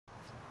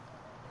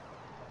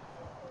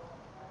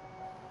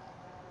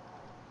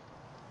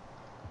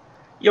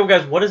Yo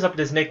guys, what is up? It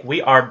is Nick.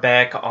 We are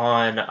back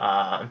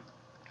on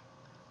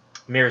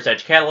Mirror's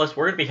Edge Catalyst.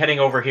 We're going to be heading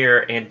over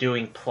here and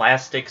doing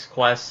plastics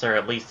quests, or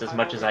at least as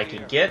much as I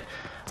can get.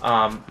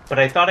 But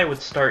I thought I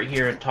would start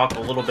here and talk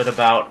a little bit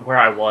about where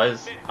I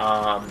was.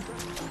 On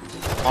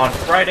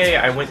Friday,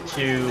 I went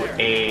to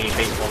a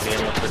baseball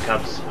game with the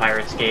Cubs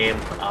Pirates game.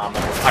 I'm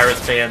a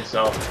Pirates fan,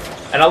 so,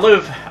 and I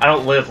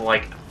don't live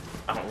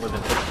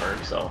in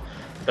Pittsburgh, so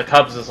the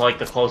Cubs is like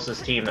the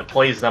closest team that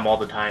plays them all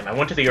the time. I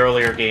went to the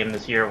earlier game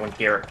this year when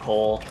Garrett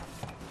Cole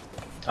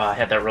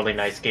had that really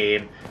nice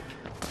game.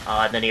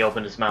 And then he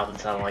opened his mouth and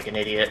sounded like an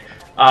idiot.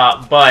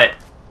 But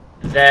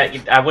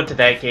I went to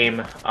that game.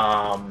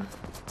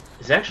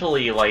 It's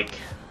actually like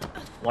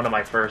one of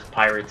my first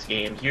Pirates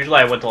games. Usually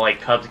I went to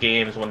like Cubs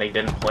games when they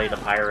didn't play the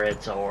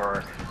Pirates,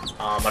 or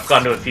I've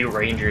gone to a few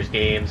Rangers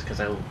games because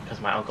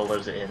my uncle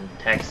lives in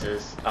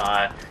Texas.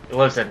 He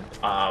lives in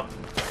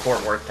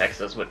Fort Worth,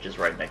 Texas, which is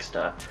right next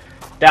to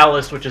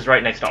Dallas, which is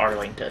right next to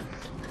Arlington.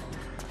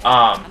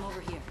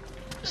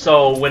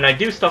 So when I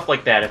do stuff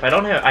like that, if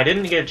I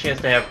didn't get a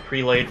chance to have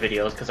pre-laid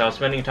videos because I was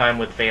spending time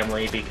with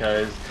family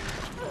because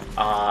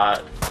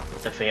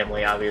the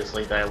family,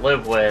 obviously, that I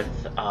live with,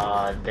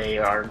 they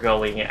are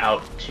going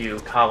out to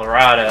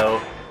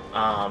Colorado.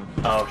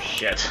 Oh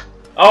shit.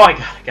 Oh, I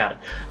got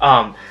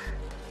it.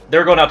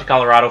 They're going out to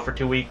Colorado for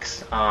 2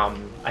 weeks.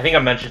 I think I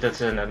mentioned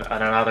this in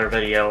another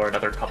video or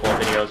another couple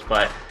of videos,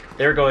 but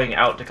they're going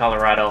out to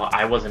Colorado.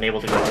 I wasn't able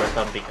to go with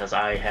them because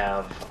I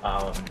have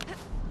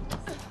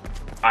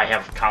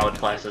college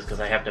classes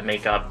because I have to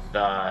make up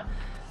the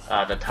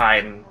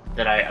time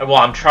that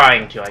I'm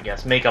trying to, I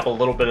guess, make up a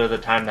little bit of the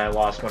time that I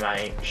lost when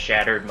I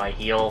shattered my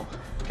heel,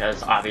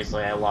 because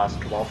obviously I lost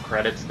 12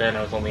 credits then.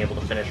 I was only able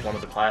to finish one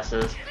of the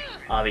classes,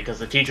 because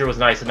the teacher was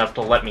nice enough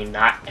to let me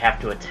not have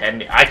to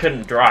attend. I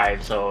couldn't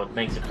drive, so it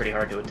makes it pretty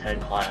hard to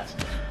attend class.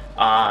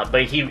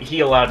 But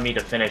he allowed me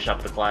to finish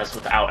up the class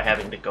without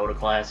having to go to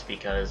class,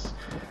 because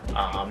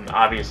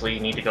obviously you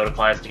need to go to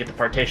class to get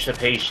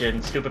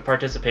the stupid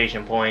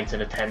participation points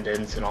and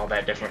attendance and all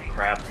that different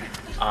crap.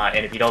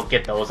 And if you don't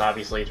get those,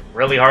 obviously it's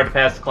really hard to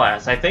pass the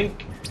class. I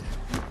think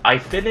I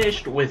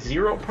finished with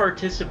 0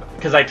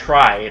 because I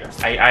tried.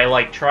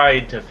 I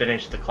tried to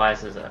finish the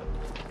classes out.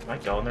 Am I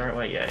going the right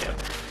way? Yeah.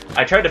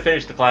 I tried to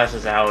finish the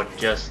classes out,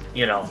 just,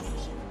 you know,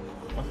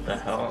 what the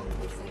hell?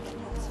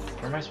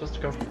 Where am I supposed to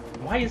go?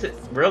 Why is it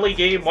really,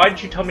 game? Why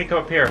did you tell me to come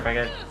up here if I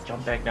gotta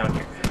jump back down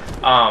here?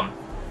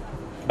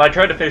 But I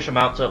tried to finish them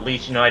out, so at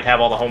least, you know, I'd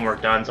have all the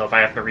homework done, so if I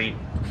have to read...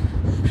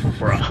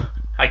 Bruh.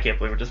 I can't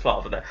believe we're just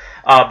falling for that.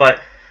 But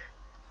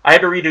I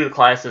had to redo the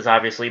classes,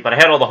 obviously, but I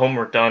had all the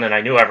homework done and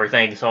I knew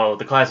everything, so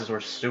the classes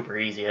were super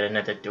easy. I didn't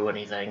have to do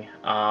anything.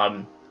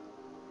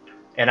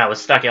 And I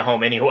was stuck at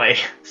home anyway,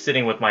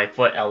 sitting with my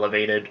foot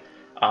elevated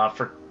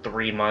for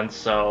 3 months,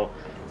 so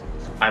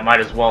I might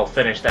as well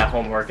finish that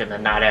homework and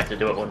then not have to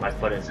do it when my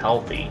foot is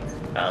healthy,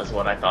 is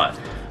what I thought.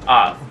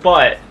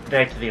 But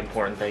back to the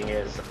important thing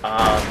is,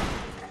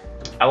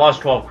 I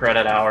lost 12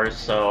 credit hours,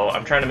 so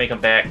I'm trying to make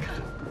them back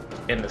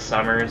in the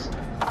summers,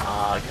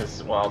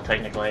 because, well,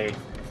 technically,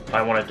 if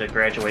I wanted to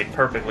graduate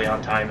perfectly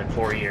on time in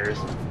 4 years,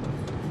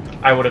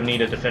 I would have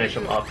needed to finish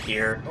them up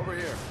here.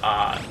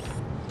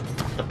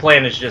 The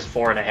plan is just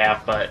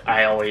 4.5, but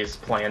I always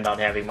planned on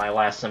having my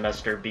last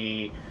semester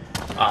be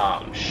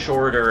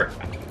shorter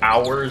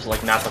hours,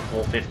 like not the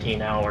full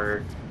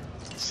 15-hour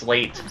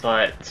slate,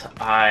 but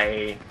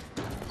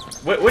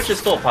which is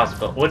still a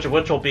possibility,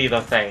 which will be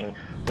the thing.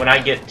 When I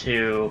get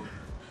to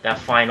that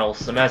final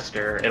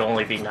semester, it'll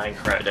only be 9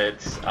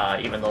 credits,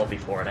 even though it'll be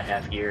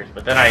 4.5 years.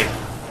 But then I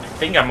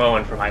think I'm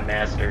owing for my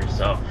master's,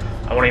 so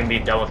I won't even be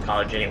done with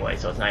college anyway,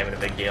 so it's not even a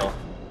big deal.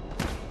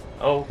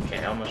 Okay,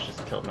 I almost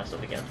just killed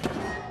myself again.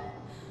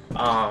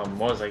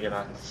 What was I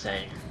gonna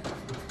say?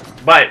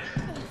 But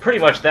pretty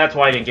much that's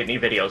why I didn't get any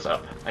videos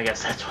up. I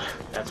guess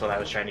that's what I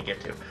was trying to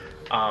get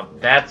to.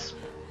 That's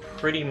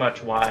pretty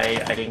much why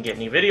I didn't get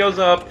any videos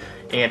up,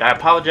 and I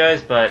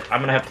apologize, but I'm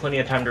gonna have plenty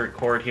of time to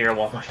record here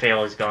while my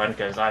family's gone,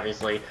 because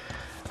obviously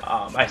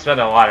I spend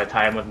a lot of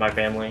time with my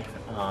family.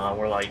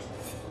 We're like,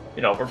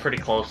 you know, we're pretty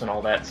close and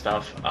all that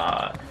stuff,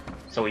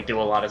 so we do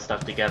a lot of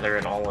stuff together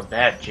and all of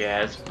that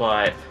jazz.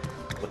 But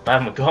with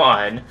them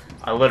gone,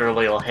 I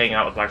literally will hang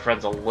out with my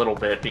friends a little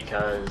bit,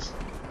 because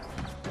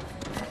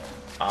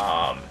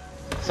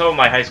some of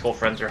my high school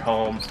friends are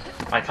home,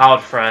 my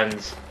college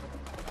friends,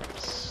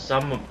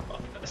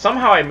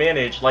 somehow I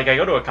manage, like, I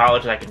go to a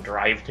college that I can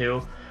drive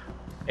to,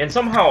 and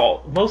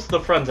somehow most of the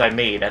friends I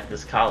made at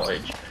this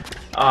college,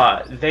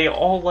 they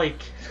all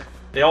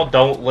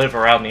don't live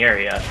around the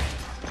area,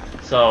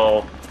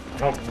 so I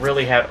don't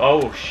really have,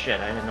 oh shit,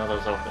 I didn't know that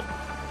was open,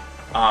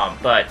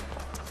 but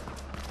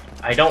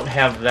I don't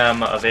have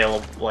them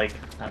available, like,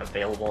 not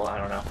available, I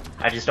don't know,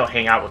 I just don't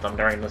hang out with them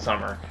during the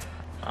summer,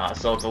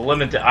 so it's a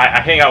limited, I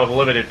hang out with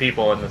limited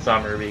people in the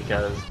summer,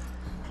 because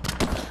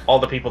all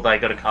the people that I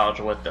go to college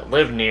with that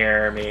live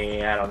near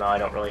me, I don't know, I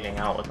don't really hang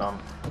out with them.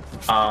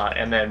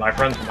 And then my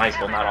friends from high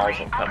school, not all of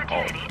them come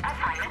home.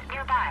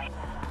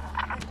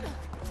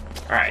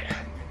 Alright,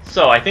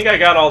 so I think I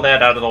got all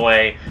that out of the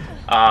way.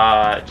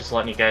 just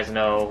letting you guys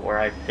know where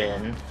I've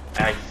been.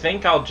 I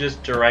think I'll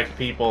just direct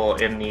people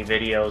in the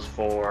videos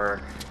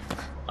for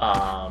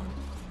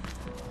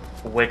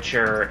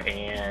Witcher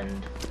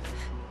and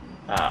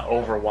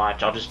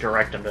Overwatch. I'll just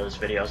direct them to those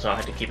videos, so I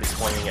don't have to keep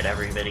explaining it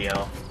every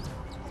video.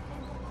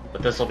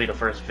 But this will be the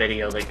first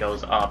video that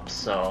goes up,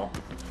 so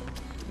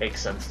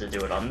makes sense to do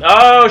it on.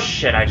 Oh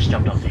shit! I just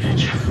jumped off the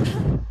edge.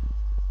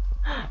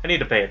 I need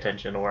to pay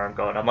attention to where I'm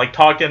going. I'm like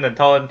talking and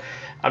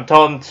I'm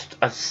telling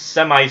a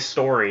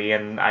semi-story,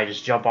 and I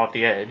just jump off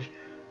the edge.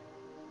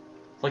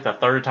 It's like the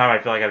third time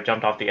I feel like I've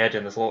jumped off the edge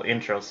in this little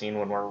intro scene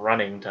when we're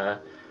running to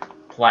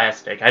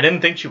Plastic. I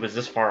didn't think she was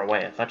this far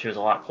away. I thought she was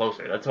a lot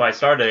closer. That's why I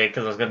started it,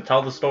 because I was going to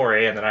tell the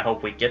story, and then I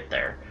hope we get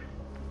there.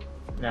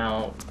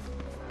 Now,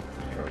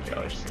 here we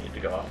go. I just need to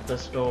go out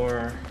this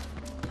door.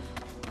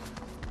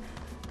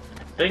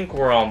 I think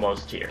we're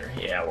almost here.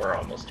 Yeah, we're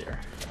almost here.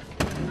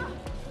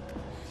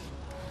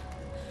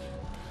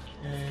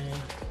 Okay.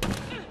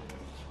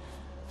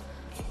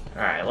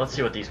 Alright, let's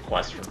see what these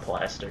quests for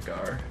Plastic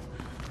are.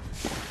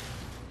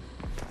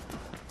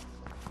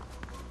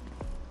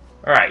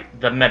 Alright,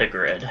 the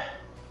MetaGrid.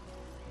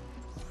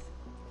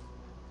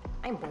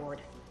 I'm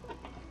bored.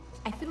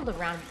 I fiddled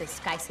around with the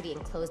Sky City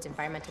enclosed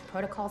environmental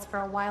protocols for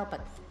a while,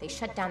 but they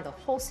shut down the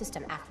whole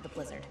system after the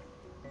blizzard.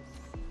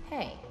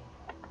 Hey,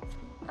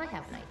 I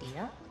have an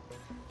idea.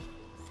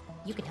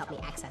 You can help me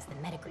access the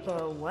MetaGrid.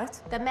 The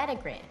what? The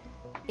MetaGrid.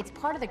 It's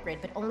part of the grid,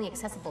 but only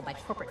accessible by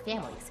corporate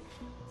families.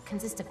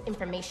 Consists of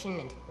information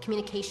and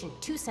communication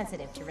too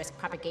sensitive to risk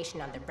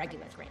propagation on the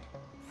regular grid.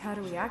 How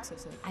do we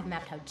access it? I've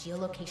mapped out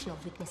geolocational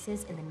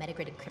weaknesses in the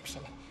MetaGrid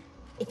encryption.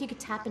 If you could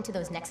tap into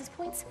those nexus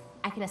points,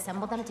 I can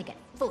assemble them to get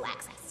full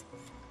access.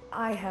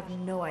 I have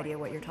no idea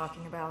what you're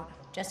talking about.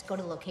 Just go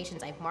to the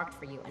locations I've marked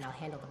for you and I'll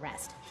handle the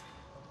rest.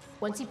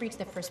 Once you reach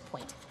the first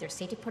point, their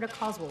safety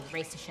protocols will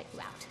race to shut you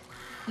out.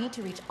 You need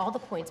to reach all the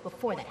points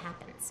before that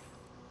happens.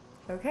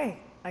 Okay,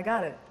 I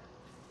got it.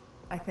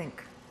 I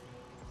think.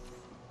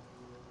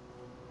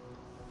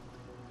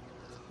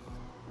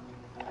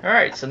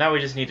 Alright, so now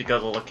we just need to go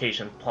to the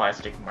location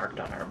Plastic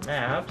marked on our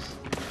maps.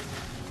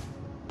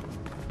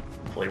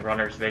 Hopefully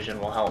Runner's Vision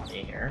will help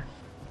me here.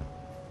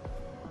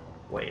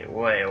 Wait.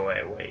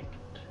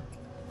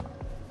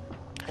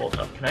 Hold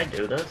up, can I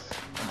do this?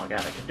 Oh my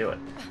god, I can do it.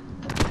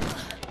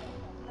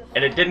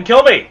 And it didn't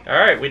kill me!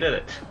 Alright, we did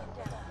it.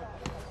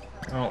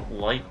 I don't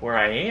like where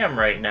I am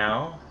right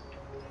now.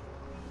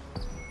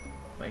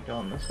 Am I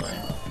going this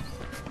way?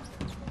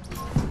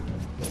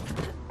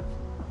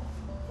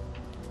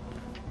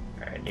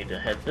 Alright, I need to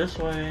head this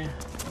way.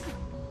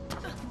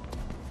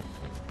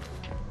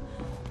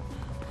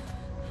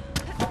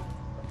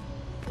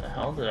 The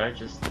hell did I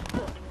just...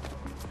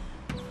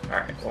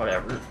 Alright,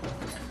 whatever.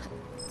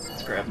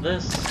 Let's grab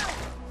this.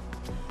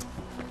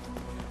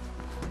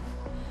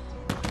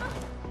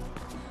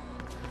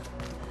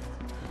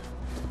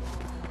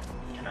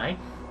 Can I...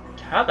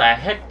 How the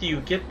heck do you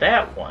get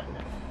that one?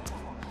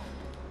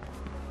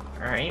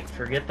 Alright,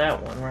 forget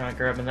that one. We're not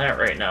grabbing that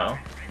right now.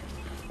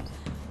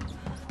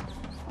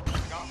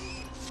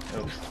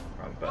 Oops,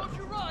 wrong button.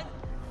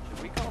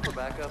 Should we call for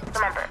backup?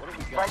 Remember,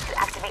 once you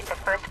activate the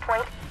first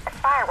point, the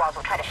firewalls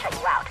will try to shut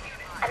you out.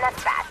 And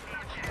that's bad.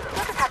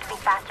 You'll just have to be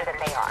faster than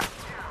they are.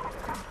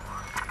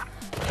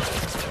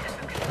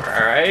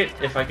 Alright,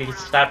 if I could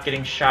stop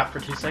getting shot for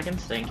 2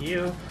 seconds, thank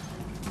you.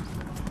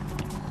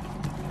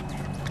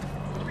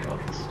 Go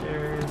up the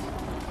stairs.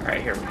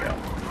 Alright, here we go.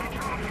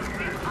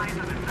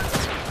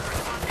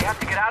 You have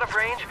to get out of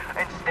range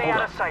and stay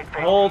out of sight,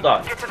 Faith. Hold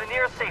on. Get to the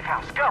nearest safe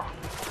house. Go!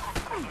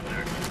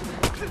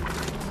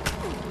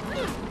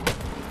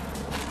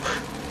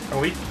 Are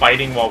we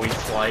fighting while we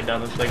slide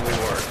down this thing? We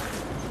were.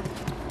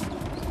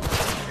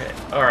 Okay,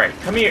 alright,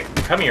 come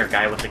here,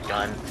 guy with the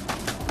gun.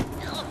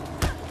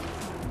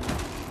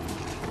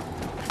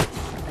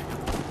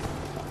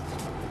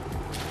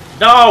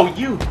 No,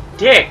 you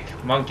dick,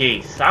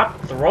 monkey! Stop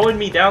throwing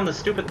me down the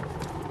stupid...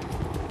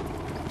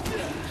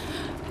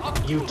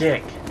 You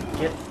dick.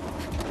 Get...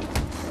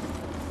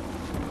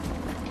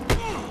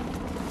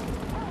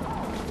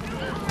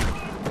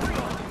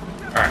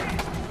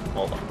 Alright,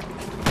 hold on.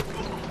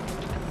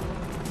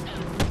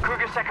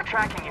 Kruger-Sec are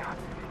tracking you.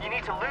 You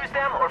need to lose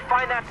them or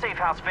find that safe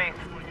house, Faith.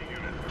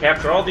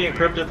 Capture all the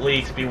encrypted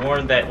leaks. Be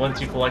warned that once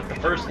you collect the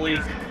first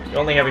leak, you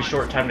only have a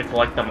short time to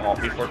collect them all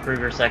before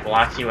Kruger-Sec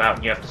locks you out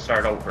and you have to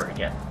start over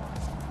again.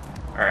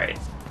 Alright.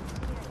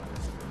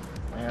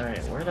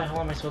 Alright, where the hell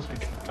am I supposed to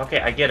be? Okay,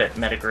 I get it,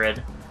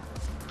 MetaGrid.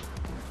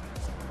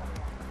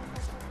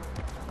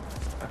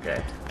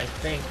 Okay, I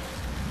think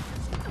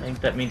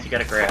that means you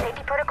gotta grab. The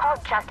safety protocol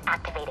just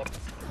activated.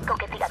 Go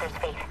get the others,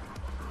 Faith.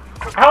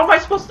 How am I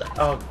supposed to?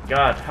 Oh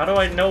god, how do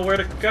I know where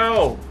to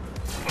go?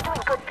 You're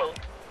doing good, Faith.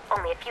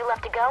 Only a few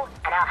left to go,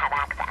 and I'll have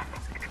access.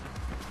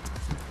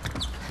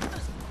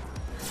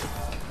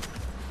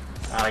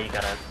 Oh, you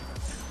gotta...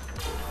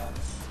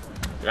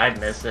 Did I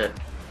miss it?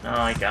 No,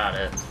 I got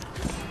it.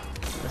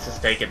 This is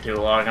taking too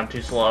long, I'm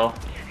too slow.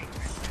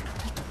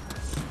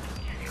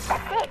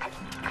 That's it.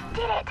 You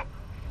did it.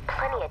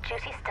 Plenty of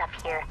juicy stuff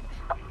here.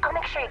 I'll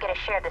make sure you get a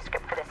share of the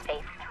script for this,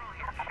 Faith.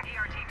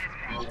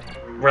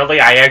 Really?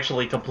 I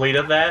actually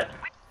completed that?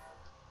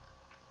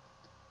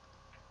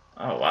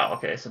 Oh wow,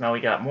 okay, so now we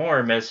got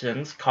more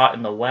missions. Caught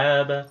in the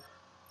web.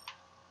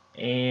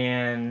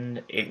 And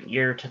an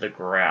ear to the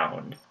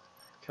ground.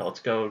 Okay, let's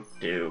go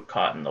do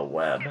Caught in the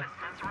Web.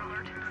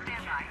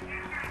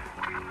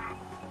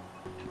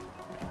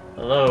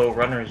 Hello,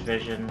 runner's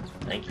vision.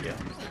 Thank you.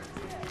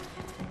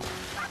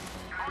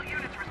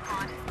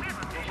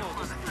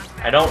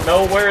 I don't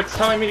know where it's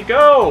telling me to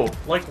go!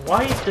 Like,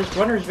 why does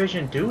runner's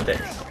vision do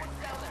this?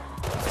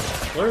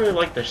 It's literally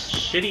like the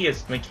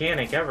shittiest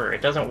mechanic ever.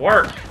 It doesn't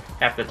work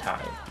half the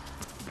time.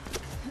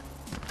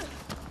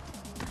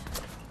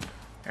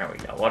 There we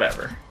go,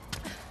 whatever.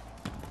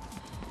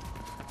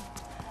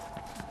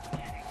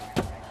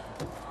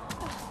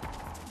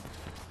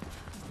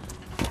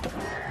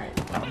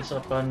 Alright, bounce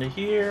up onto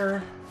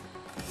here.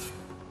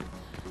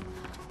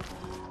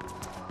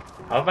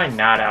 How have I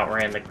not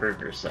outran the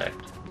Kruger sect?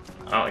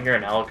 I don't hear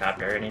an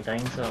helicopter or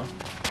anything, so...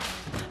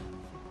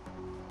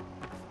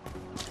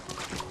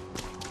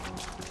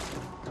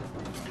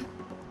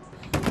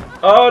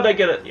 Oh, did I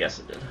get it? Yes,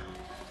 it did.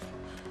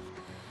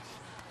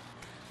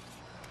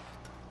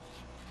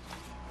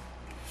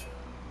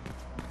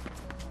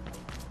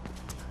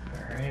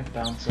 Alright,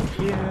 bounce up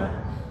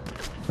here.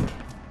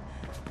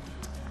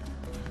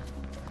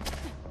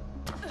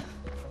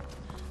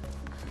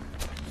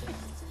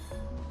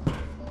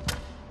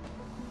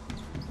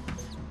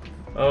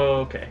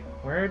 Okay,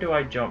 where do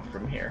I jump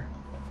from here?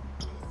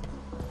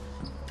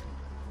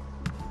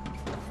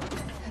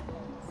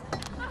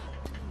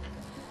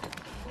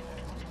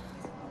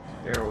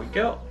 There we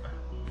go.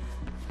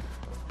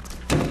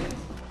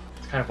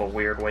 It's kind of a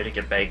weird way to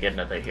get back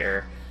into the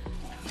here.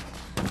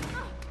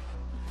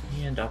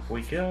 And up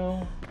we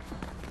go.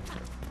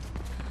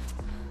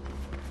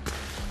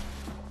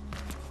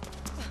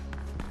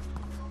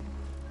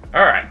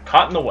 Alright,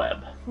 caught in the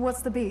web.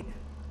 What's the beat?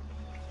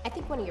 I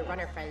think one of your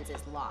runner friends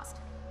is lost.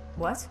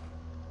 What?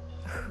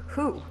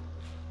 Who?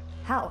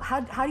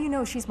 How do you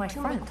know she's my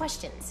Too many friend?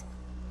 questions.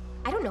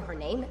 I don't know her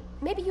name.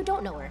 Maybe you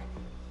don't know her.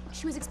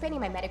 She was expanding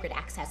my MetaGrid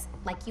access,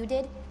 like you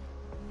did,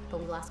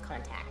 but we lost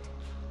contact.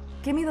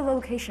 Give me the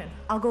location.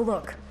 I'll go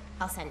look.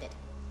 I'll send it.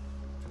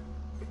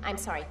 I'm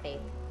sorry,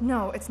 Faith.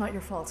 No, it's not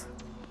your fault.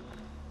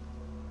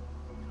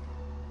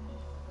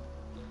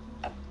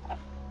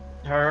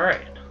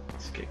 Alright,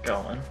 let's get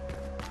going.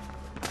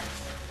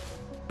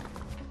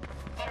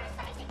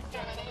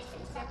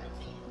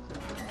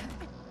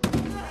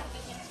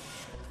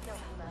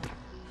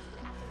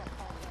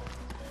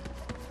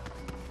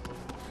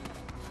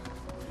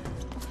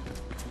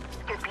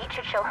 Your beat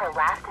should show her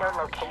last known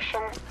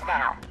location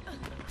now.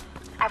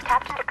 I've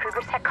tapped into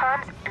Kruger's tech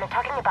comms, and they're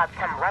talking about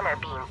some runner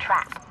being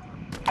trapped.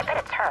 I bet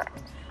it's her.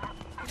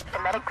 The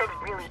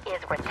MetaGrid really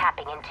is worth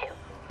tapping into.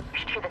 You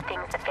should hear the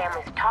things the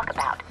families talk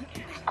about.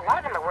 A lot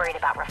of them are worried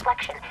about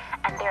reflection,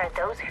 and there are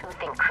those who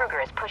think Kruger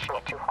is pushing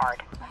it too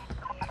hard.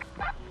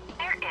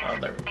 There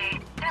is a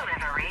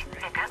delivery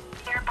pickup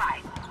nearby.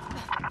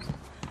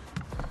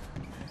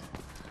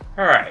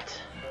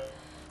 Alright.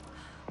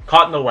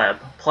 Caught in the web.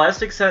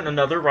 Plastic sent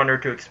another runner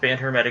to expand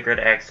her MetaGrid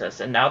access,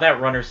 and now that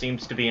runner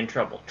seems to be in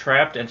trouble,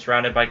 trapped and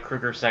surrounded by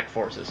Kruger sec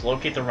forces.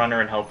 Locate the runner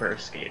and help her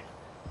escape.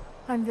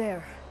 I'm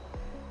there.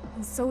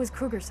 And so is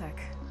Krugersec.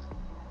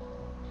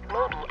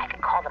 Maybe I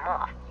could call them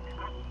off.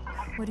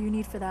 What do you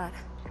need for that?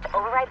 To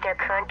override their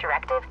current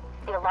directive,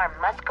 the alarm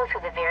must go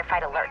through the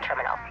verified alert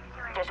terminal.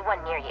 There's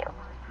one near you.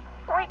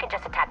 Or you could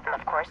just attack them,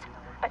 of course.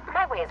 But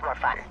my way is more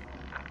fun.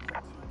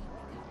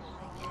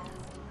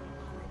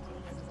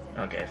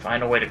 Okay,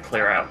 find a way to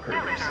clear out Kruger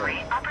Delivery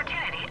sec.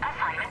 opportunity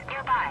assignment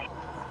nearby.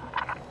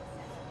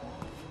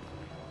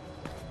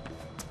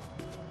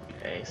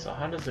 Okay, so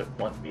how does it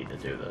want me to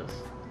do this?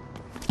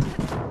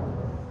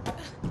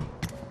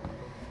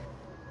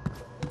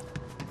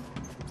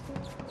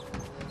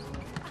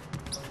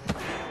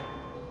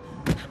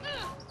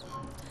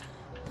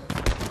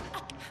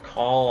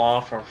 Call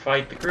off or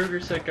fight the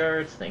Kruger set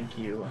guards. Thank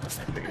you. I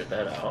figured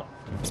that out.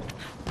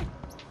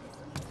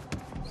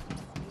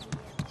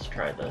 Let's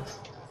try this.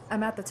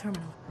 I'm at the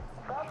terminal.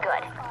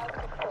 Good.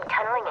 I'm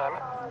tunneling in,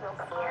 and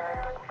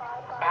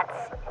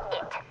that's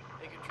it.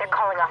 They're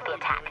calling off the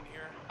attack.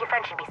 Your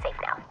friend should be safe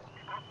now.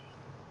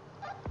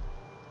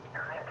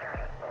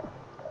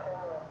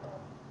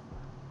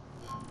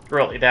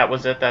 Really, that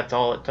was it? That's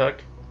all it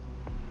took?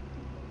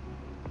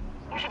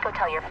 You should go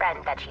tell your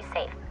friend that she's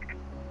safe.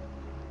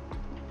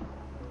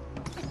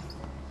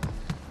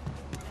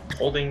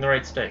 Holding the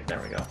right stick.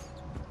 There we go.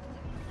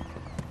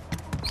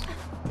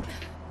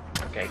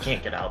 Okay, I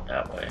can't get out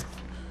that way.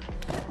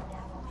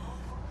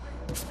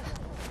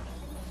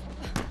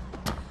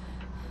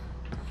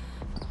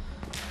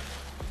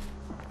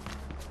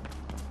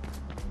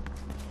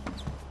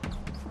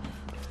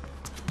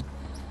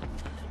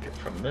 Take it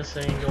from this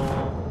angle.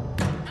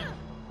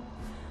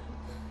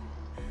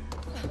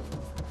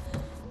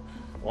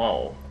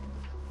 Whoa.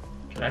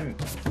 Can I...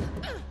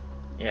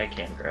 Yeah, I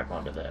can grab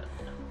onto that.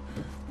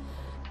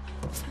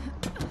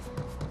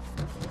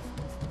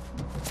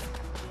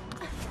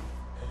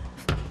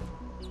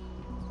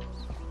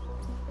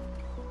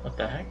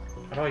 the heck?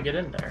 How do I get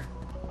in there?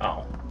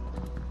 Oh.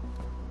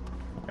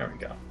 There we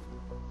go.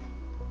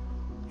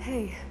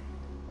 Hey,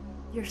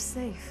 you're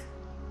safe.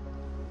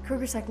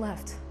 Krugersec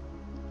left.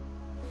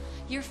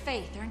 You're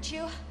Faith, aren't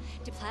you?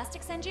 Did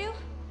Plastic send you?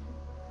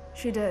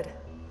 She did.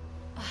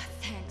 Oh,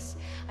 thanks.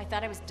 I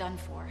thought I was done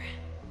for.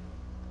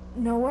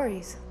 No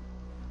worries.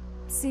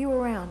 See you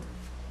around.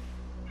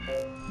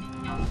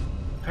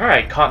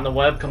 Alright, caught in the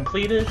web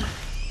completed.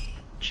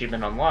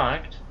 Achievement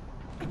unlocked.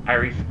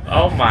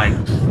 Oh my.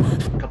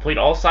 Complete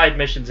all side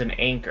missions in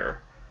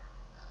Anchor.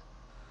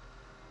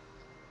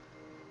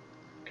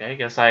 Okay,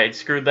 guess I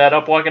screwed that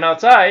up walking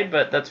outside,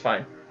 but that's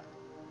fine.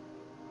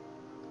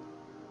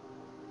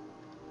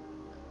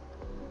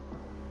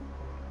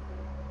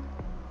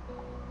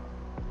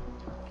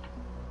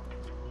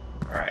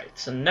 Alright,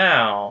 so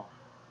now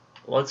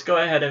let's go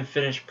ahead and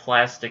finish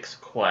Plastic's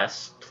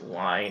quest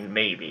line,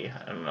 maybe.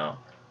 I don't know.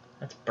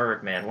 That's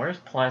Birdman. Where's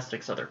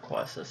Plastic's other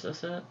quest? Is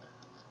this it?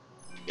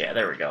 Yeah,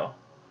 there we go.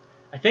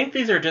 I think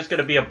these are just going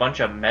to be a bunch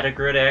of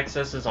MetaGrid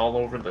accesses all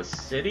over the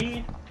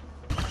city,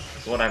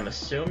 is what I'm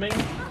assuming.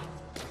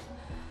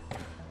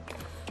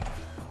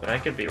 But I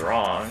could be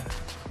wrong.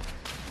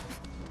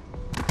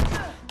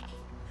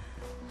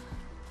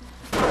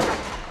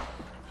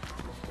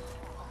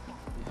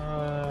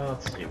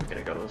 Let's see, we're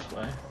gonna go this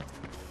way.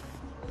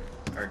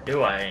 Or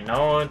do I?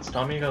 No, it's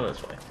telling me to go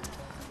this way.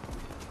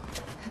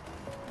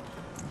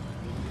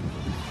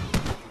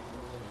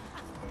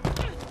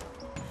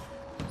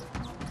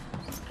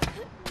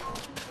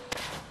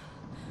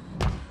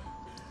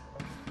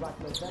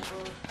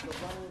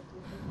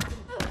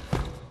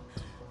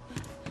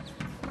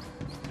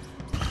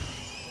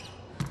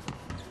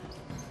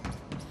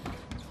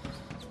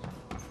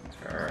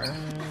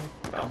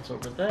 Alright, bounce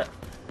over that.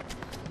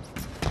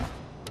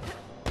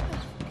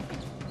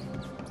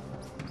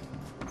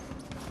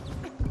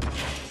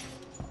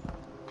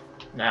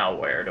 Now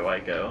where do I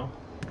go?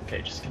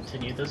 Okay, just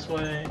continue this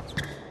way.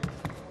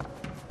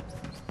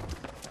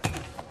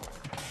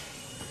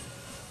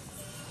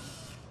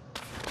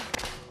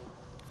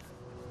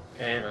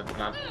 Okay, that's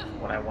not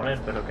what I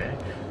wanted, but okay.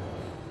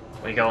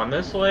 We going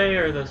this way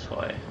or this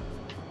way?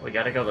 We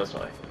gotta go this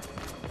way.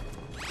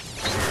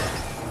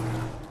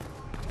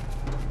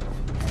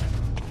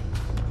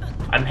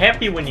 I'm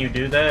happy when you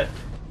do that.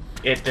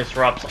 It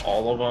disrupts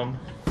all of them.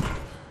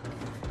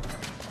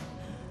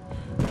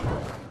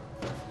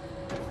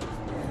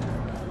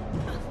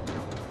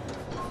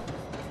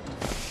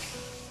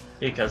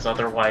 Because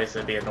otherwise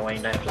it'd be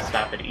annoying to have to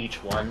stop at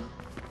each one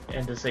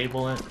and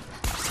disable it.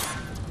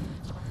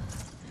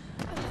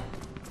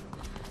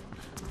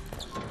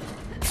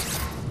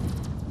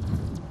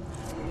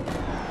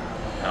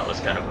 That was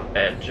kind of a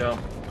bad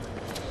jump.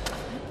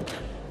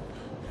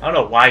 I don't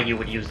know why you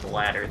would use the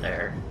ladder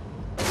there.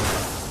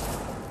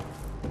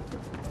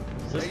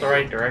 Is this the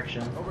right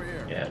direction? Over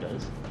here. Yeah, it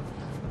is.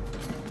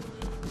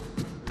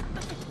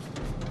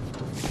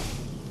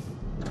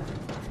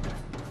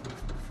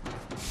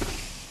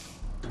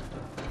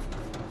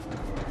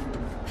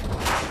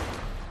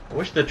 I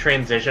wish the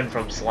transition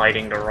from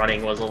sliding to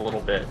running was a little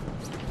bit,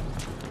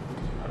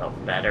 I don't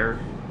know, better.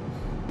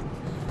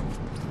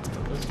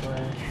 Go this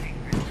way.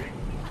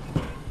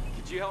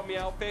 Could you help me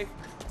out, Faith?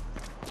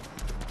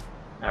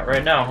 Not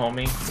right now,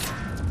 homie.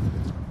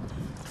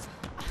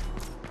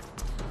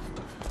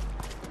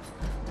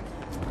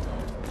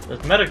 Those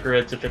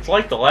MetaGrids, if it's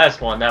like the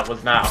last one, that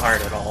was not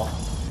hard at all.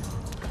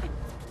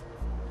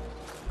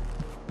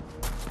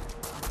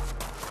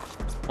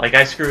 Like,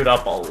 I screwed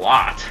up a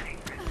lot.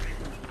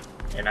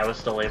 And I was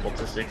still able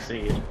to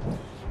succeed.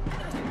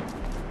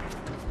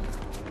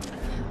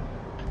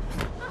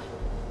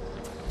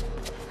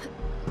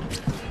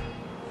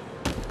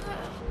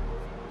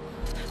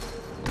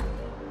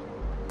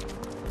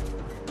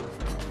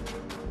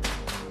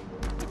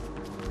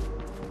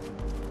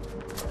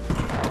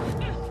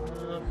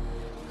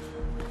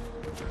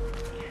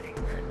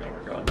 Alright, now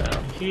we're going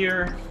down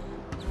here.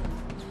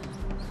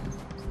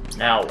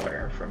 Now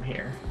where from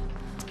here?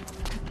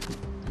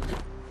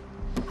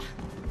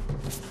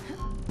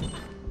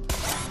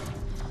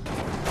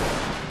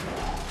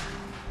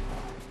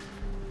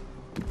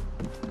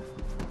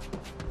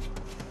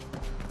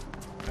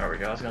 There we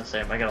go, I was gonna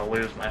say, am I gonna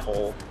lose my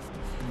whole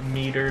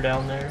meter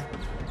down there?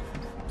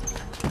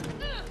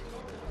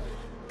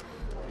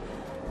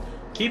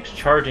 Keeps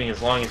charging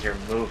as long as you're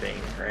moving,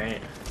 right?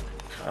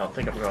 I don't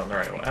think I'm going the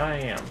right way. I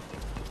am.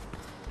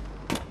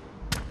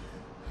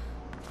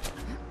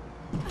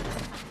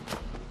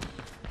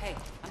 Hey,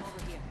 I'm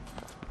over here.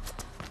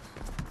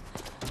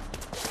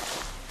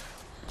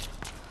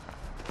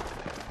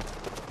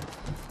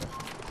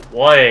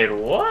 Wait,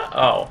 what?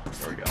 Oh,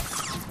 there we go.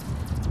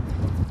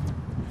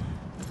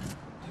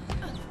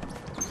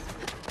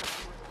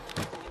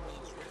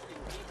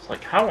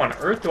 Like, how on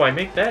earth do I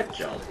make that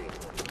jump?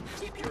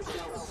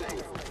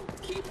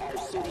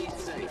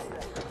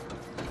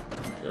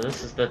 So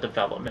this is the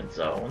development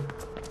zone.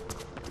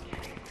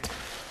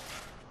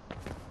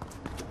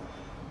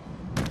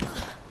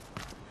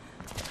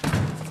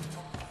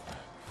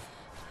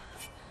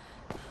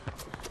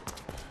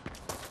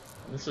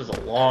 This is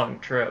a long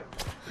trip.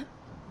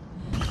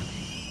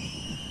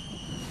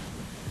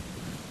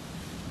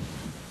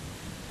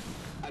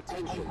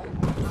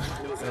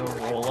 Go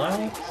roll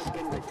out.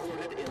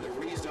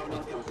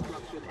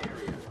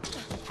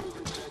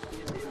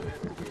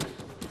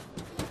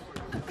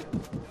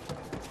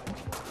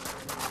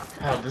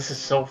 Oh, this is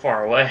so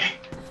far away.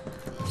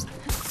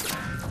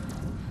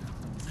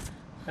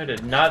 I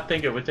did not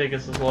think it would take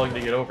us this long to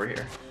get over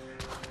here.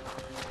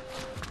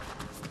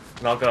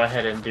 But I'll go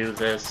ahead and do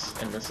this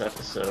in this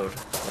episode,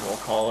 and we'll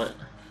call it.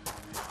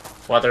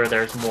 Whether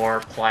there's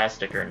more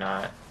plastic or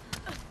not.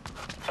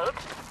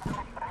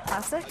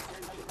 Plastic?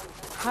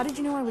 How did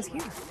you know I was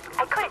here?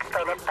 I could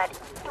explain it, but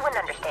you wouldn't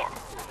understand.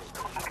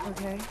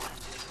 Okay.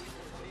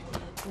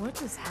 What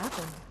just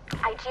happened?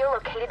 I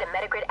geolocated a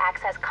MetaGrid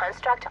access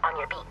construct on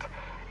your beat.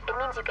 It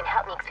means you can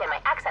help me expand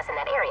my access in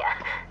that area.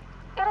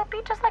 It'll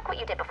be just like what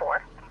you did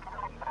before.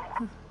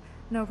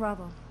 No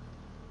problem.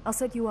 I'll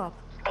set you up.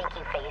 Thank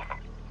you, Faith.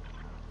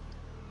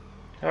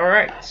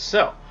 Alright,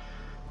 so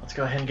let's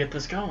go ahead and get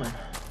this going.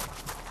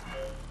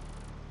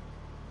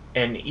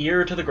 An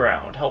ear to the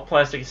ground. Help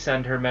Plastic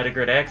send her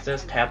MetaGrid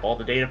access. Tap all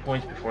the data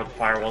points before the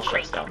firewall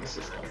shuts down the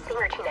system. Same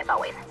routine as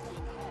always.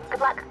 Good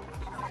luck.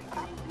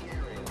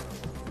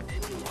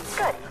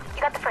 Good.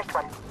 You got the first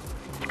one.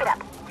 Keep it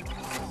up.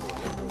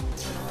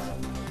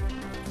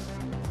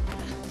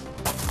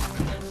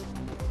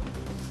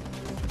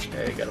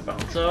 Okay, gotta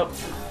bounce up.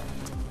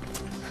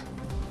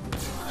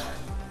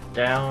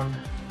 Down.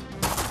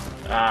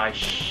 Ah,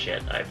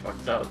 shit, I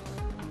fucked up.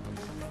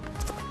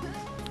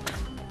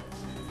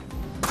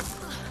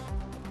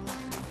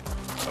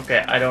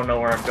 Okay, I don't know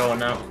where I'm going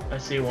now. I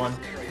see one.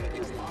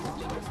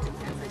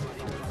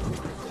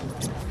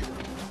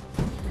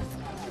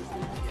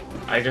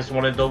 I just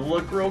wanted to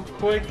look real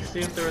quick, see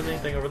if there was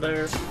anything over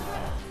there.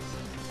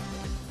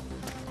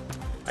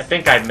 I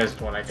think I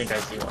missed one. I think I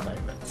see one I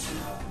missed.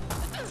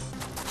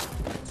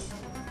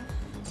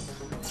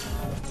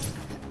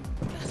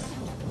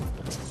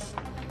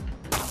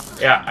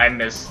 Yeah, I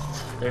missed.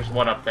 There's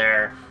one up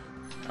there.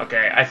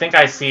 Okay, I think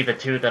I see the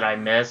two that I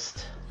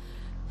missed.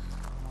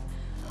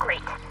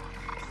 Great.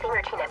 Same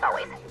routine as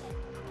always.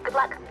 Good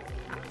luck.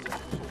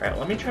 Alright,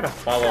 let me try to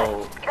follow.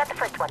 You got the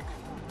first one.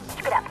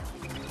 Keep it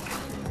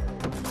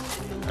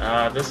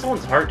up. This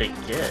one's hard to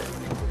get.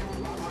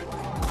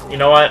 You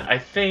know what? I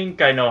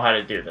think I know how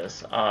to do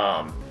this.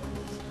 Oh,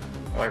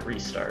 I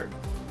restart.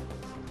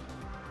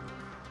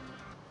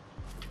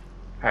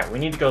 Alright, we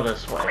need to go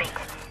this way. Great.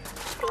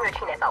 Same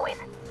routine as always.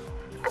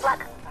 Good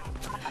luck.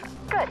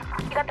 Good.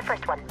 You got the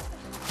first one.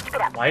 Keep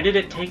it up. Why did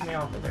it take me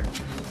off of there?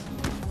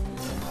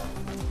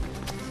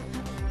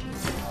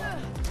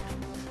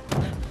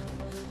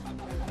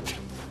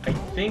 I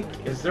think...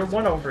 Is there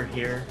one over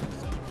here?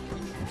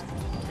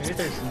 Maybe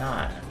there's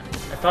not.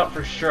 I thought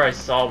for sure I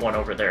saw one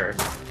over there.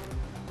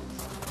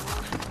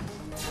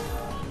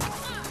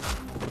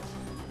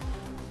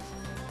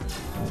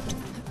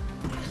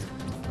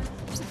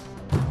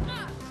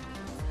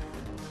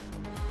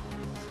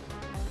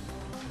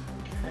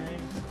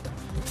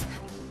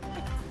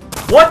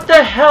 What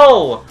the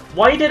hell?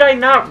 Why did I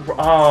not...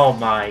 Oh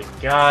my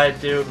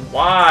god, dude.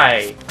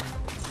 Why?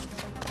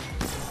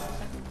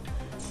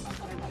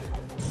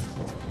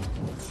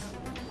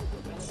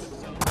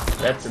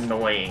 That's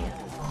annoying.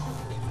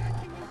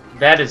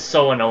 That is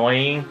so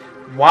annoying.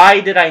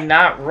 Why did I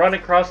not run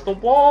across the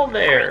wall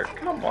there?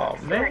 Come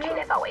on, man. Routine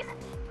as always.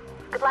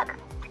 Good luck.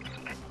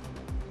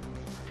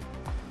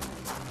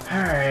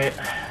 Alright.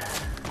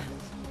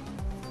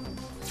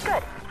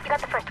 Good. You got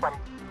the first one.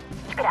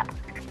 Keep it up.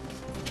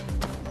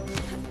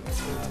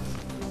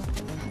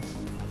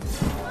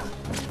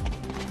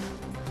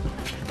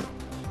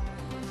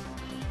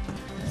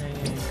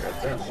 Okay,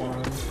 grab that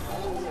one.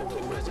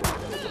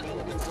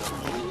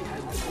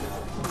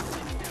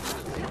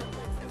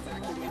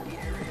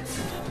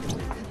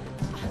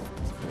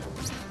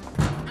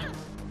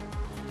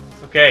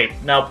 Okay,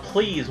 now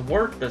please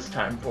work this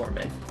time for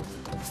me.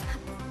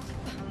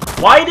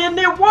 Why didn't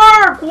it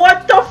work?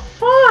 What the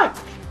fuck?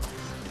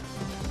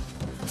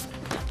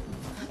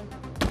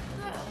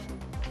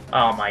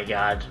 Oh my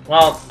god.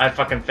 Well, I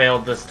fucking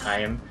failed this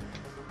time.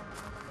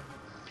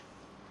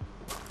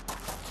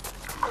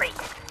 Great.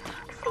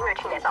 Same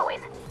routine as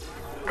always.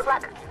 Good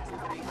luck.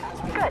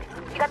 Good.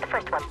 You got the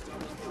first one.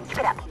 Keep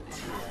it up.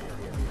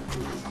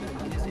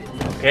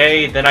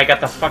 Okay, then I got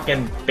the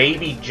fucking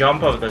baby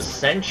jump of the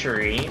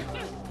century.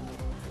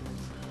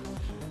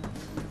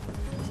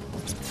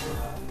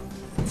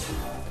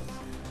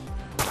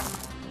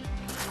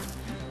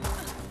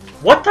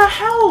 What the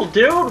hell,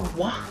 dude?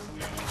 What?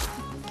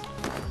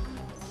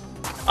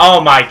 Oh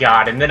my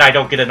god, and then I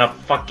don't get enough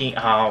fucking...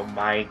 Oh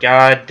my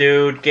god,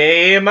 dude,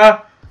 game!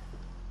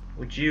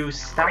 Would you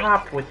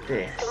stop with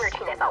this? Same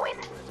routine as always.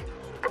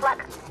 Good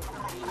luck.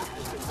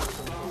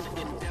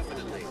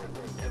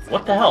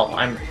 What the hell?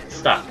 I'm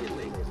stuck.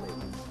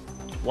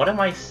 What am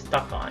I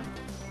stuck on?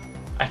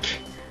 I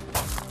can't...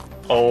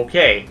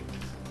 Okay.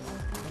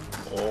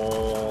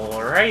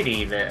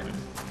 Alrighty then.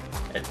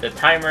 The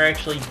timer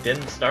actually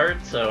didn't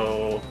start,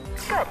 so...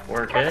 Good.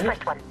 We're That's the good.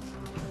 first one.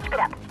 Keep it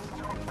up.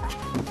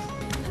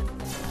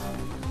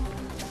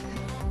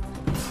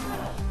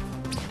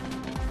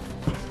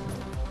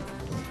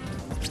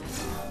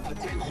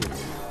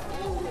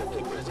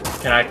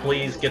 Can I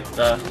please get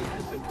the...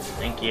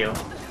 Thank you.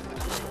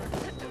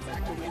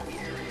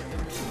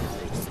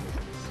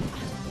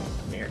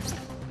 Here.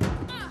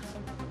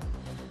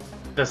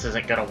 This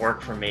isn't gonna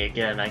work for me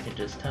again, I can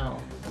just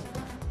tell.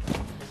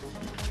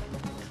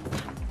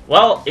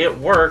 Well, it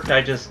worked,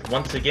 I just,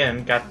 once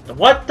again, got the...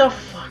 What the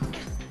fuck?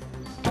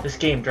 This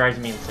game drives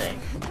me insane.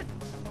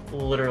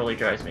 Literally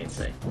drives me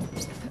insane.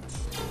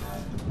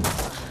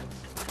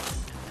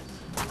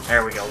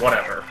 There we go,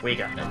 whatever. We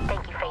got it.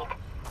 Thank you, Faith.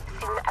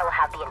 Soon I will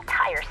have the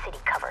entire city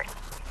covered.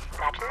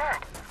 Imagine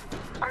that.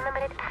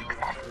 Unlimited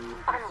access,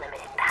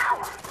 unlimited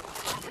power.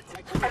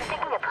 I'm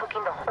thinking of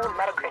hooking the whole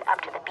MetaGrid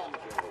up to the beat,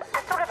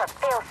 as sort of a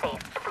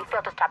failsafe if we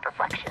fail to stop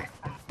reflection.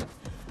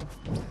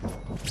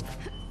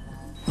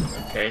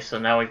 Okay, so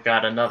now we've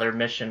got another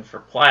mission for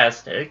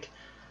plastic.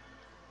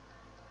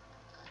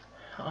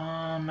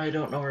 I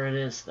don't know where it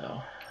is,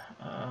 though.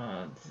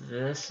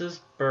 This is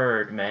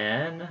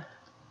Birdman.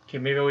 Okay,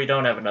 maybe we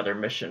don't have another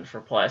mission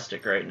for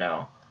plastic right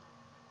now.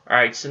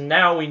 Alright, so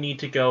now we need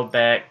to go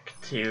back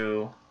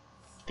to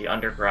the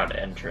underground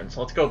entrance.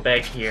 Let's go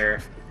back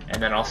here,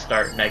 and then I'll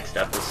start next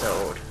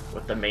episode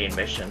with the main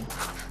mission.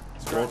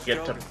 We'll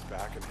get to...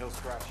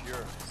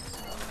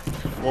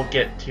 We'll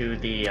get to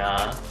the,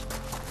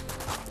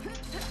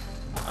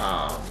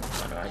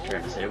 what am I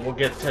trying to say? We'll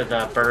get to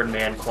the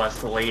Birdman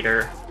quest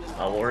later.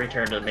 We'll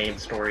return to the main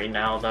story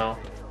now, though.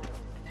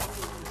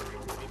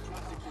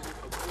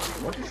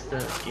 What is the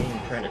game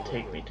trying to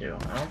take me to?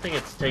 I don't think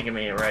it's taking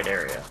me in the right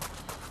area.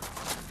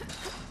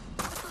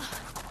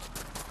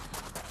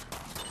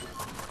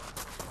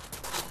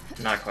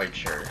 Not quite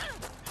sure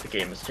if the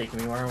game is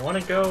taking me where I want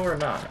to go or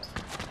not.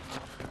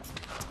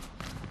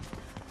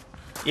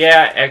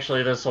 Yeah,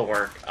 actually, this will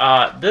work.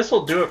 This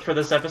will do it for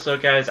this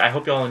episode, guys. I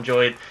hope you all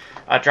enjoyed.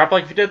 Drop a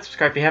like if you did,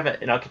 subscribe if you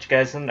haven't, and I'll catch you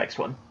guys in the next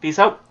one. Peace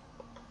out!